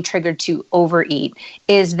not being triggered to overeat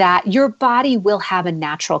is that your body will have a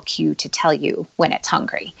natural cue to tell you when it's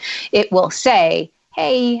hungry. It will say,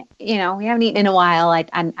 hey, we haven't eaten in a while.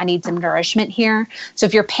 I need some nourishment here. So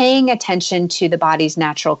if you're paying attention to the body's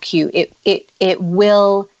natural cue, it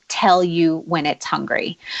will tell you when it's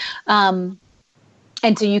hungry. And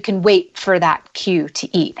so you can wait for that cue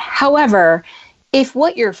to eat. However, if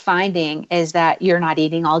what you're finding is that you're not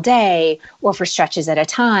eating all day or for stretches at a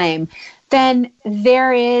time, then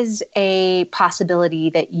there is a possibility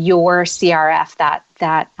that your CRF,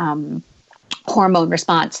 that hormone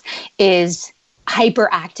response, is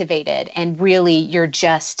hyperactivated, and really you're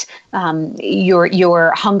just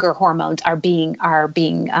your hunger hormones are being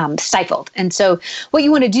stifled. And so what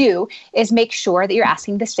you want to do is make sure that you're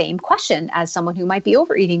asking the same question as someone who might be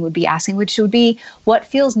overeating would be asking, which would be, what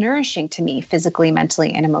feels nourishing to me physically,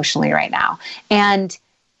 mentally, and emotionally right now? And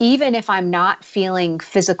even if I'm not feeling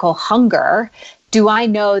physical hunger, do I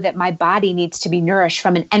know that my body needs to be nourished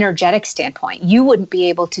from an energetic standpoint? You wouldn't be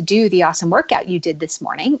able to do the awesome workout you did this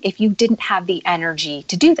morning if you didn't have the energy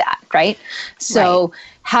to do that, right? So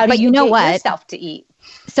how do you get yourself to eat?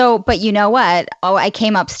 So, but you know what? Oh, I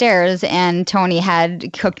came upstairs and Tony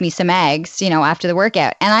had cooked me some eggs, after the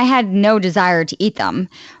workout, and I had no desire to eat them,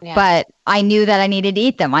 but I knew that I needed to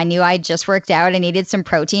eat them. I knew I just worked out. I needed some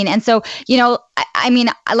protein. And so,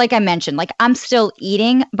 like I mentioned, like, I'm still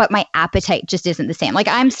eating, but my appetite just isn't the same. Like,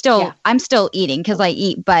 I'm still eating because I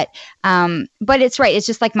eat, but it's right. It's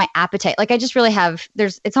just like my appetite. Like, I just really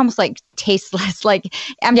it's almost like tasteless. Like,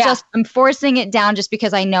 I'm forcing it down just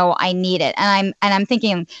because I know I need it. And I'm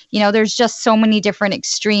thinking, there's just so many different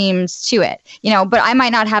extremes to it, but I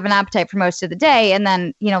might not have an appetite for most of the day. And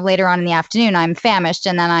then, later on in the afternoon, I'm famished,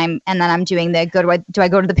 and then I'm doing do I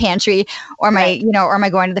go to the pantry, or am I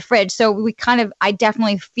going to the fridge? So I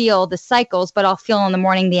definitely feel the cycles, but I'll feel in the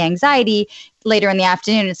morning the anxiety. Later in the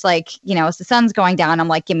afternoon, it's like, as the sun's going down, I'm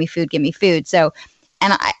like, give me food. So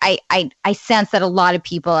And I sense that a lot of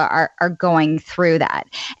people are going through that.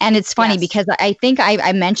 And it's funny because I think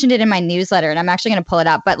I mentioned it in my newsletter, and I'm actually going to pull it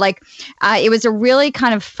up. But like, it was a really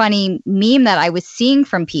kind of funny meme that I was seeing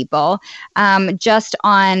from people just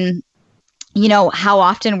on, you know, how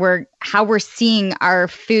often we're seeing our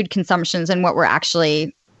food consumptions and what we're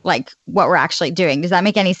actually doing. Does that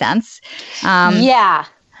make any sense? Yeah.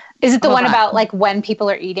 Is it the one about like when people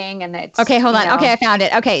are eating and it's... Okay, hold on. Know. Okay, I found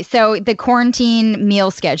it. Okay, so the quarantine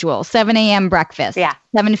meal schedule, 7 a.m. breakfast. Yeah.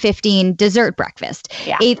 7:15 dessert breakfast.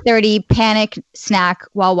 Yeah. 8:30 panic snack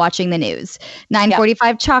while watching the news.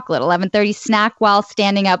 9:45 chocolate. 11:30 snack while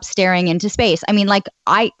standing up staring into space. I mean, like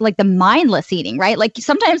the mindless eating, right? Like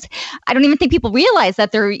sometimes I don't even think people realize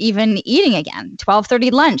that they're even eating again.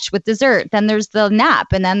 12:30 lunch with dessert. Then there's the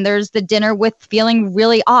nap, and then there's the dinner with feeling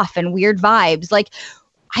really off and weird vibes. Like,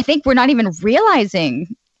 I think we're not even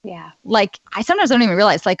realizing. Yeah. Like I sometimes don't even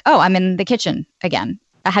realize like, oh, I'm in the kitchen again.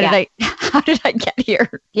 How did I get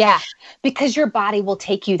here? Yeah. Because your body will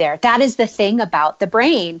take you there. That is the thing about the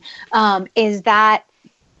brain, is that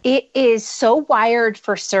it is so wired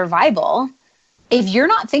for survival. If you're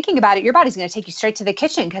not thinking about it, your body's going to take you straight to the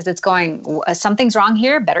kitchen because it's going, something's wrong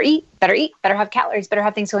here. Better eat, better have calories, better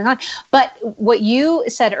have things going on. But what you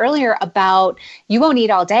said earlier about you won't eat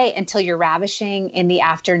all day until you're ravishing in the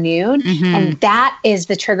afternoon. Mm-hmm. And that is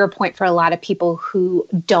the trigger point for a lot of people who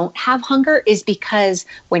don't have hunger, is because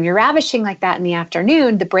when you're ravishing like that in the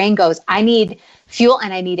afternoon, the brain goes, I need fuel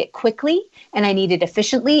and I need it quickly and I need it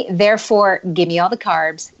efficiently. Therefore, give me all the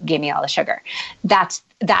carbs, give me all the sugar. That's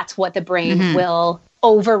what the brain will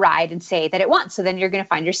override and say that it wants. So then you're going to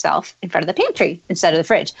find yourself in front of the pantry instead of the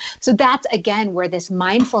fridge. So that's, again, where this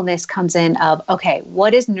mindfulness comes in of, okay,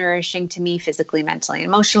 what is nourishing to me physically, mentally, and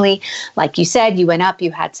emotionally? Like you said, you went up,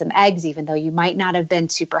 you had some eggs, even though you might not have been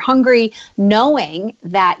super hungry, knowing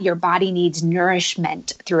that your body needs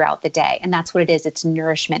nourishment throughout the day. And that's what it is. It's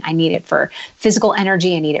nourishment. I need it for physical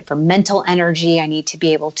energy. I need it for mental energy. I need to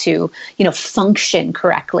be able to, function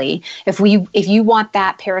correctly. If you want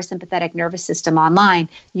that parasympathetic nervous system online,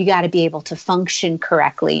 you got to be able to function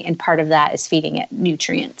correctly. And part of that is feeding it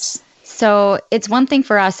nutrients. So it's one thing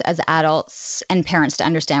for us as adults and parents to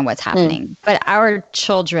understand what's happening, but our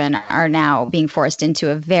children are now being forced into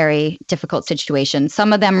a very difficult situation.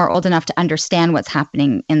 Some of them are old enough to understand what's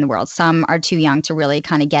happening in the world. Some are too young to really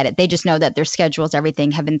kind of get it. They just know that their schedules,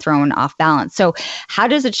 everything have been thrown off balance. So how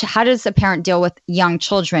does a parent deal with young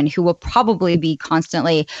children who will probably be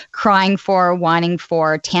constantly crying for, whining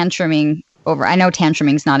for, tantruming over? I know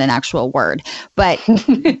tantruming is not an actual word, but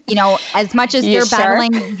as much as they're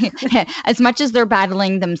battling, as much as they're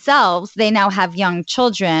battling themselves, they now have young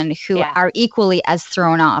children who are equally as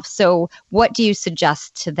thrown off. So what do you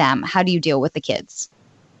suggest to them? How do you deal with the kids?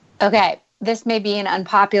 Okay, this may be an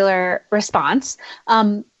unpopular response.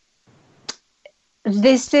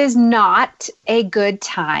 This is not a good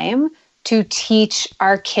time to teach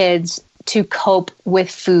our kids to cope with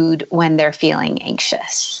food when they're feeling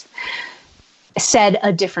anxious. Said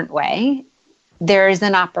a different way, there is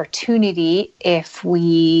an opportunity, if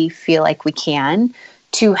we feel like we can,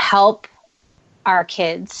 to help our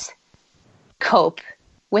kids cope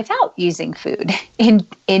without using food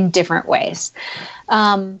in different ways.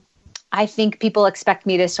 I think people expect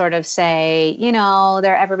me to sort of say,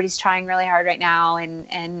 everybody's trying really hard right now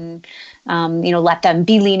and let them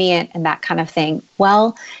be lenient and that kind of thing.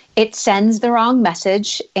 Well, it sends the wrong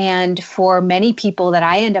message. And for many people that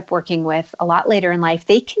I end up working with a lot later in life,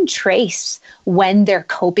 they can trace when their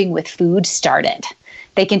coping with food started.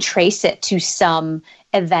 They can trace it to some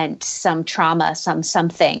event, some trauma,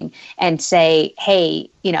 something, and say, hey,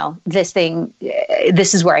 this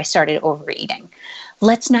is where I started overeating.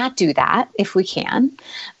 Let's not do that if we can.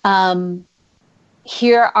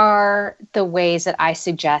 Here are the ways that I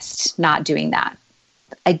suggest not doing that.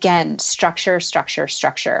 Again, structure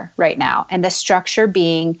right now. And the structure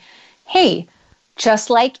being, hey, just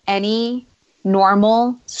like any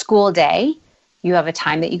normal school day, you have a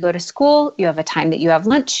time that you go to school, you have a time that you have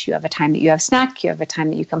lunch, you have a time that you have snack, you have a time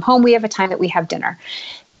that you come home, we have a time that we have dinner.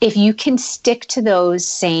 If you can stick to those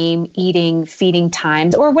same eating, feeding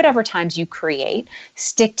times, or whatever times you create,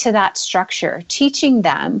 stick to that structure, teaching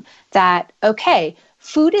them that, okay,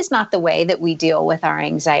 food is not the way that we deal with our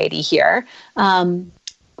anxiety here.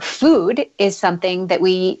 Food is something that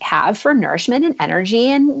we have for nourishment and energy.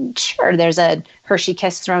 And sure, there's a Hershey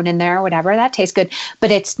Kiss thrown in there or whatever. That tastes good. But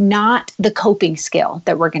it's not the coping skill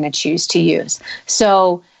that we're going to choose to use.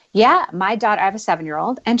 So yeah, my daughter, I have a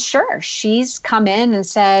 7-year-old, and sure, she's come in and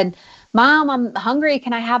said, Mom, I'm hungry.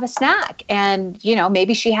 Can I have a snack? And,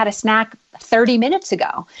 maybe she had a snack 30 minutes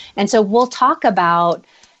ago. And so we'll talk about,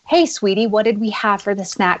 hey, sweetie, what did we have for the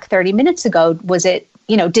snack 30 minutes ago? Was it,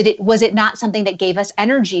 was it not something that gave us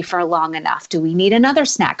energy for long enough? Do we need another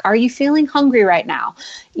snack? Are you feeling hungry right now?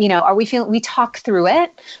 We talk through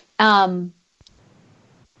it.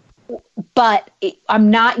 But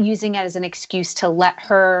I'm not using it as an excuse to let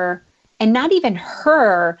her, and not even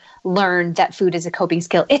her, learn that food is a coping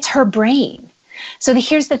skill. It's her brain. So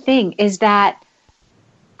here's the thing, is that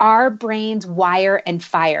our brains wire and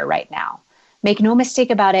fire right now. Make no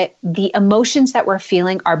mistake about it, the emotions that we're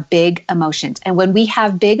feeling are big emotions. And when we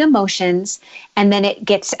have big emotions and then it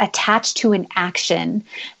gets attached to an action,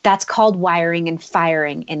 that's called wiring and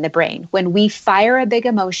firing in the brain. When we fire a big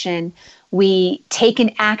emotion, we take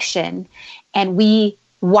an action and we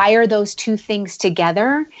wire those two things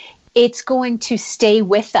together, it's going to stay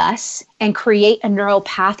with us and create a neural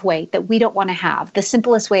pathway that we don't want to have. The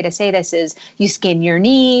simplest way to say this is you skin your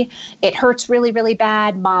knee, it hurts really, really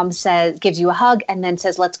bad. Mom gives you a hug and then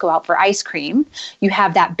says, let's go out for ice cream. You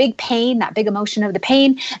have that big pain, that big emotion of the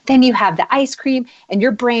pain. Then you have the ice cream and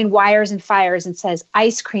your brain wires and fires and says,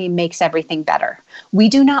 ice cream makes everything better. We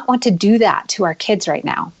do not want to do that to our kids right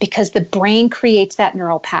now because the brain creates that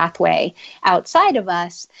neural pathway outside of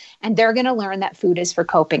us, and they're going to learn that food is for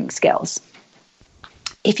coping skills.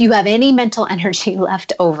 If you have any mental energy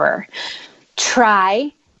left over,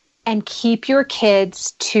 try and keep your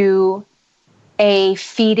kids to a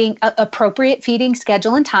appropriate feeding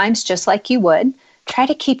schedule and times, just like you would. Try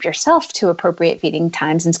to keep yourself to appropriate feeding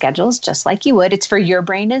times and schedules, just like you would. It's for your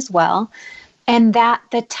brain as well. And that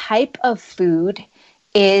the type of food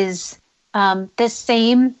is the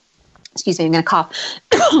same, excuse me, I'm going to cough,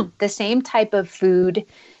 the same type of food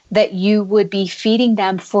that you would be feeding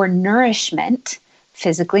them for nourishment,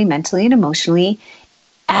 physically, mentally, and emotionally,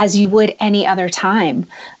 as you would any other time.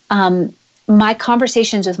 My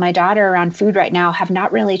conversations with my daughter around food right now have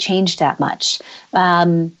not really changed that much.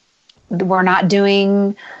 We're not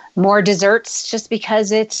doing more desserts just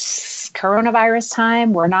because it's coronavirus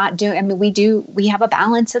time. We're not doing, we have a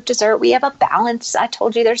balance of dessert. We have a balance. I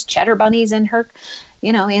told you there's cheddar bunnies in her,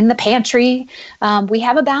 in the pantry. We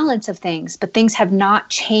have a balance of things, but things have not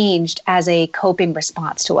changed as a coping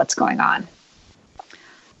response to what's going on.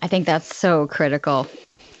 I think that's so critical.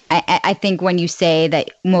 I think when you say that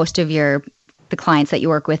most of the clients that you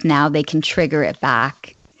work with now, they can trigger it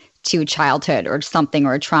back to childhood or something,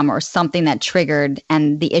 or a trauma or something that triggered,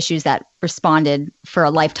 and the issues that responded for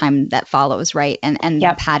a lifetime that follows, right? And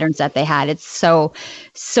Yep. The patterns that they had. It's so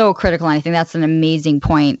critical. And I think that's an amazing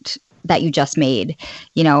point that you just made,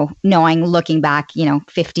 looking back,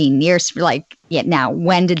 15 years now,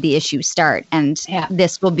 when did the issue start? And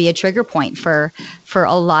This will be a trigger point for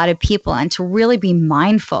a lot of people, and to really be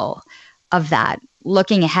mindful of that,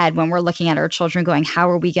 looking ahead when we're looking at our children going, how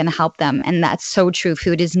are we going to help them? And that's so true.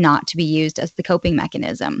 Food is not to be used as the coping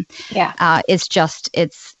mechanism. Yeah. That's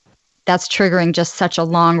triggering just such a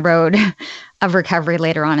long road of recovery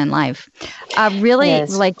later on in life.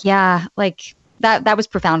 That was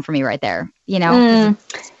profound for me right there.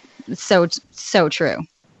 So true.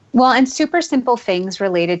 Well, and super simple things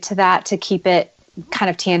related to that to keep it kind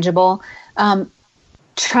of tangible.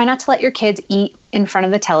 Try not to let your kids eat in front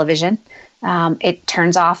of the television. It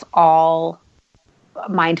turns off all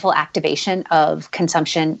mindful activation of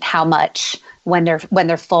consumption, how much, when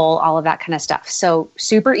they're full, all of that kind of stuff. So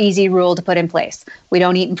super easy rule to put in place. We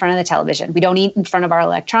don't eat in front of the television. We don't eat in front of our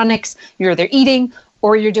electronics. You're either eating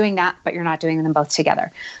or you're doing that, but you're not doing them both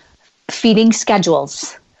together. Feeding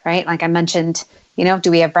schedules, right? Like I mentioned,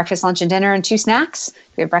 do we have breakfast, lunch, and dinner and 2 snacks? Do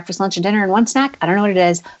we have breakfast, lunch, and dinner and 1 snack? I don't know what it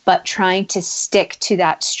is, but trying to stick to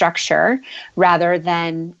that structure rather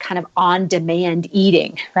than kind of on-demand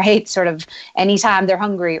eating, right? Sort of anytime they're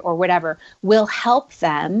hungry or whatever will help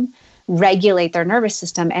them regulate their nervous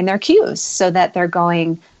system and their cues so that they're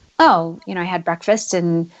going, oh, I had breakfast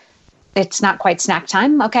and it's not quite snack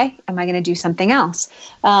time. Okay, am I going to do something else?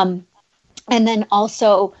 And then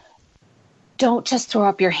also, don't just throw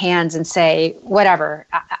up your hands and say, whatever,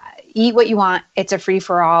 eat what you want. It's a free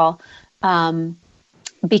for all,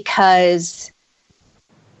 because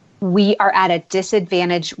we are at a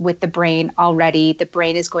disadvantage with the brain already. The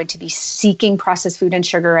brain is going to be seeking processed food and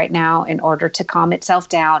sugar right now in order to calm itself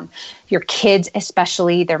down. Your kids,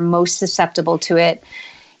 especially, they're most susceptible to it.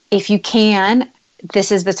 If you can,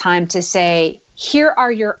 this is the time to say, here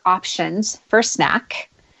are your options for snack,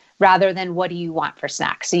 rather than what do you want for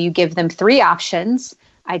snack. So you give them 3 options.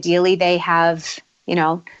 Ideally, they have,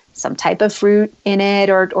 some type of fruit in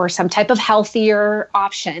it or some type of healthier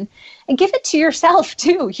option. And give it to yourself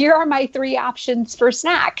too. Here are my 3 options for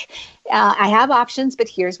snack. I have options, but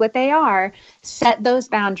here's what they are. Set those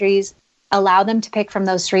boundaries. allow them to pick from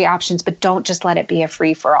those 3 options, but don't just let it be a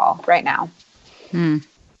free for all right now.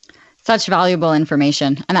 Such valuable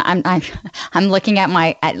information. And I'm looking at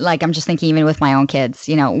I'm just thinking even with my own kids,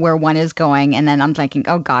 where one is going. And then I'm thinking,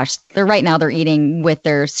 oh gosh, they're eating with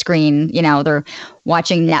their screen, they're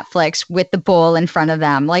watching Netflix with the bowl in front of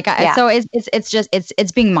them. So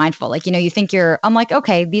it's being mindful. You think I'm like,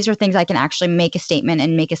 okay, these are things I can actually make a statement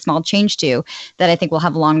and make a small change to that I think will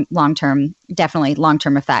have long-term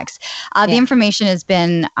effects. The information has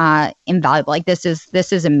been invaluable. This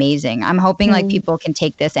is amazing. I'm hoping people can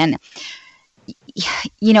take this and,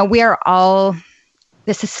 we are all,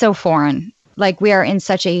 this is so foreign. We are in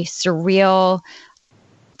such a surreal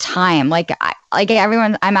time.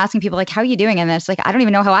 Everyone, I'm asking people how are you doing? And it's I don't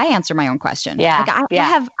even know how I answer my own question.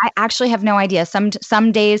 I actually have no idea.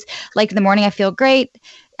 Some days, in the morning, I feel great.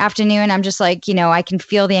 Afternoon, I'm just I can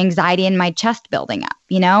feel the anxiety in my chest building up,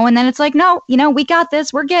 and then it's no, we got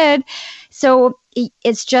this, we're good. So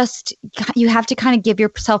it's just, you have to kind of give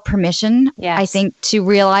yourself permission, I think, to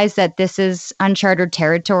realize that this is uncharted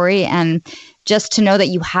territory, and just to know that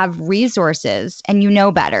you have resources and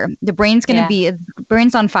better. The brain's going to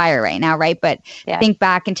brain's on fire right now, right? But think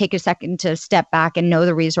back and take a second to step back and know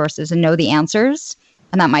the resources and know the answers,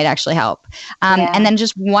 and that might actually help. And then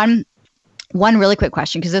just one really quick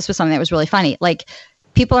question, because this was something that was really funny.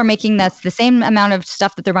 People are making the same amount of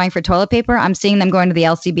stuff that they're buying for toilet paper. I'm seeing them going to the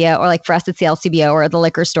LCBO, or for us, it's the LCBO or the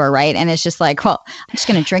liquor store, right? And it's just well, I'm just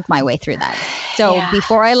going to drink my way through that. So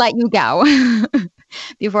before I let you go,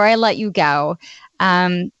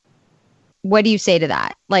 what do you say to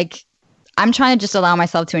that? I'm trying to just allow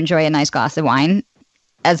myself to enjoy a nice glass of wine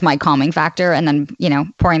as my calming factor, and then,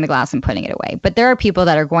 pouring the glass and putting it away. But there are people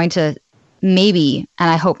that are going to maybe, and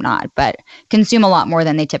I hope not, but consume a lot more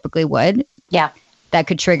than they typically would. Yeah. That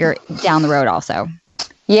could trigger down the road also.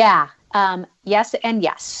 Yeah. Yes and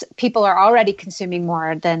yes. People are already consuming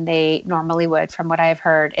more than they normally would, from what I've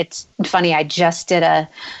heard. It's funny. I just did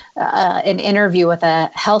an interview with a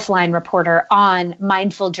Healthline reporter on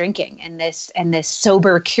mindful drinking and this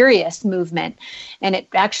sober curious movement, and it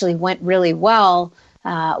actually went really well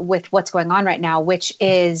with what's going on right now, which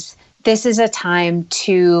is this is a time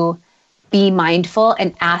to be mindful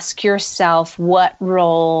and ask yourself what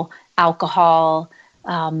role alcohol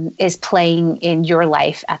is playing in your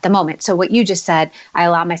life at the moment. So what you just said, I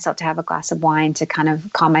allow myself to have a glass of wine to kind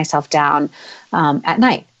of calm myself down at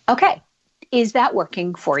night. Okay. Is that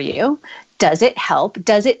working for you? Does it help?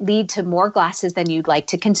 Does it lead to more glasses than you'd like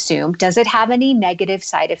to consume? Does it have any negative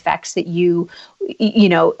side effects that you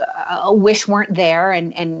wish weren't there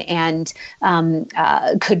and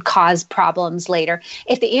could cause problems later?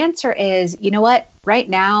 If the answer is, right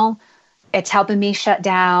now, it's helping me shut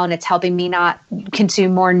down, it's helping me not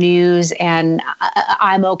consume more news, and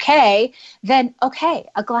I'm okay, then okay,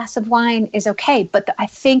 a glass of wine is okay. But I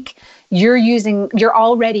think you're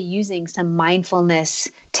already using some mindfulness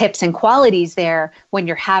tips and qualities there when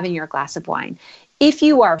you're having your glass of wine. If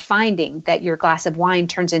you are finding that your glass of wine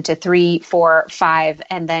turns into 3, 4, 5,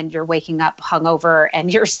 and then you're waking up hungover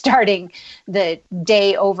and you're starting the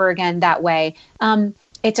day over again that way,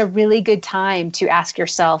 it's a really good time to ask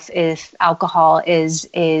yourself if alcohol is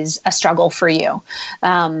a struggle for you.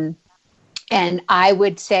 And I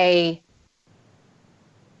would say,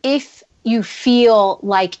 if you feel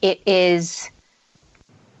like it is,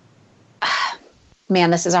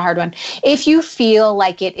 man, this is a hard one. If you feel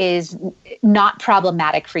like it is not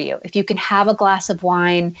problematic for you, if you can have a glass of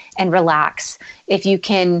wine and relax, if you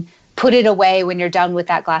can put it away when you're done with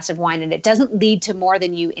that glass of wine and it doesn't lead to more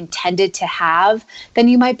than you intended to have, then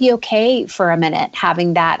you might be okay for a minute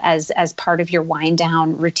having that as part of your wind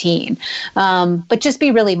down routine. But just be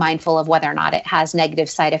really mindful of whether or not it has negative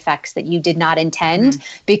side effects that you did not intend,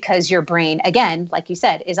 because your brain, again, like you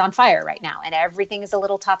said, is on fire right now and everything is a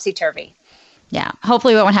little topsy-turvy. Yeah.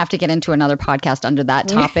 Hopefully we won't have to get into another podcast under that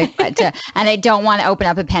topic, but and I don't want to open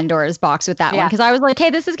up a Pandora's box with that one, because I was like, hey,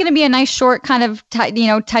 this is going to be a nice short kind of,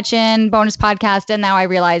 touch in bonus podcast. And now I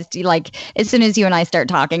realized as soon as you and I start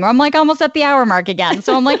talking, I'm almost at the hour mark again.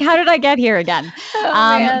 So I'm like, how did I get here again?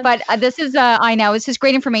 But this is, I know this is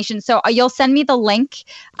great information. So you'll send me the link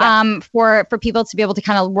for people to be able to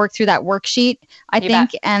kind of work through that worksheet, I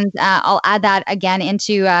think. And I'll add that again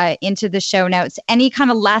into the show notes. Any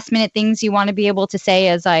kind of last minute things you want to be able to say,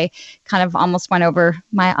 as I kind of almost went over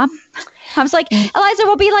my I was like, Eliza,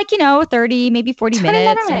 we'll be 30, maybe 40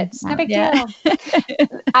 minutes. No big deal.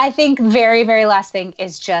 I think very, very last thing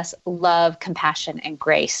is just love, compassion, and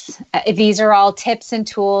grace. These are all tips and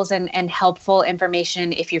tools and helpful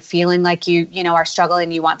information if you're feeling like you are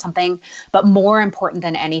struggling, you want something. But more important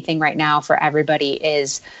than anything right now for everybody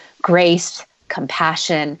is grace,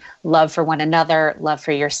 compassion, love for one another, love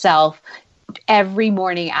for yourself. Every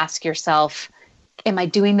morning, ask yourself, am I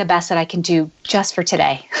doing the best that I can do just for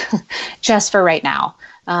today, just for right now?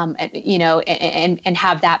 And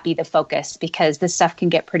have that be the focus, because this stuff can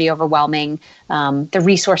get pretty overwhelming. The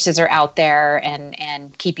resources are out there,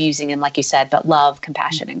 and keep using them, like you said, but love,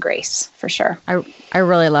 compassion, and grace for sure. I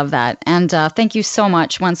really love that. And thank you so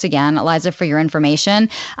much once again, Eliza, for your information.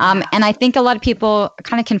 And I think a lot of people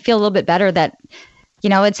kind of can feel a little bit better that,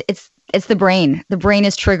 it's the brain. The brain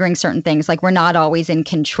is triggering certain things. Like, we're not always in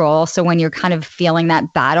control. So when you're kind of feeling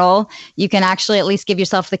that battle, you can actually at least give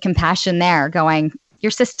yourself the compassion there, going,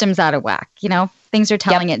 your system's out of whack. Things are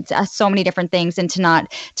telling it so many different things, and to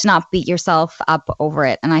not beat yourself up over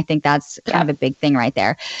it. And I think that's kind of a big thing right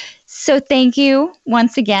there. So thank you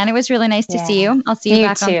once again. It was really nice to see you. I'll see you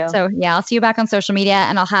back too. I'll see you back on social media,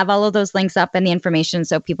 and I'll have all of those links up and the information.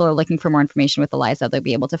 So people are looking for more information with Eliza, they'll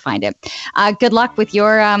be able to find it. Good luck with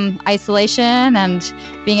your isolation and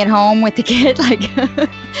being at home with the kid.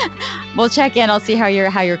 We'll check in. I'll see how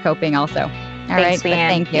you're coping also. Thanks, right.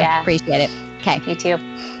 Thank you. Yeah. Appreciate it. Okay. You too.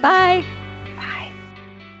 Bye. Bye.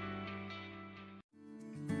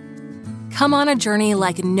 Come on a journey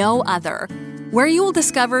like no other, where you will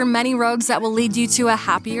discover many roads that will lead you to a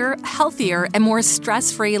happier, healthier, and more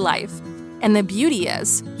stress-free life. And the beauty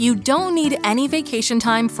is, you don't need any vacation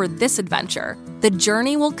time for this adventure. The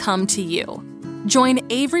journey will come to you. Join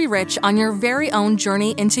Avery Rich on your very own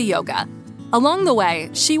journey into yoga. Along the way,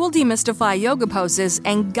 she will demystify yoga poses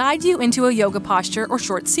and guide you into a yoga posture or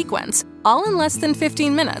short sequence, all in less than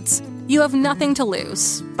 15 minutes. You have nothing to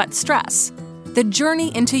lose but stress. The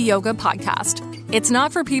Journey into Yoga podcast. It's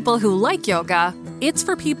not for people who like yoga, it's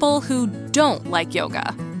for people who don't like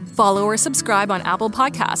yoga. Follow or subscribe on Apple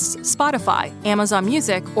Podcasts, Spotify, Amazon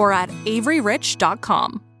Music, or at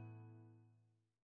averyrich.com.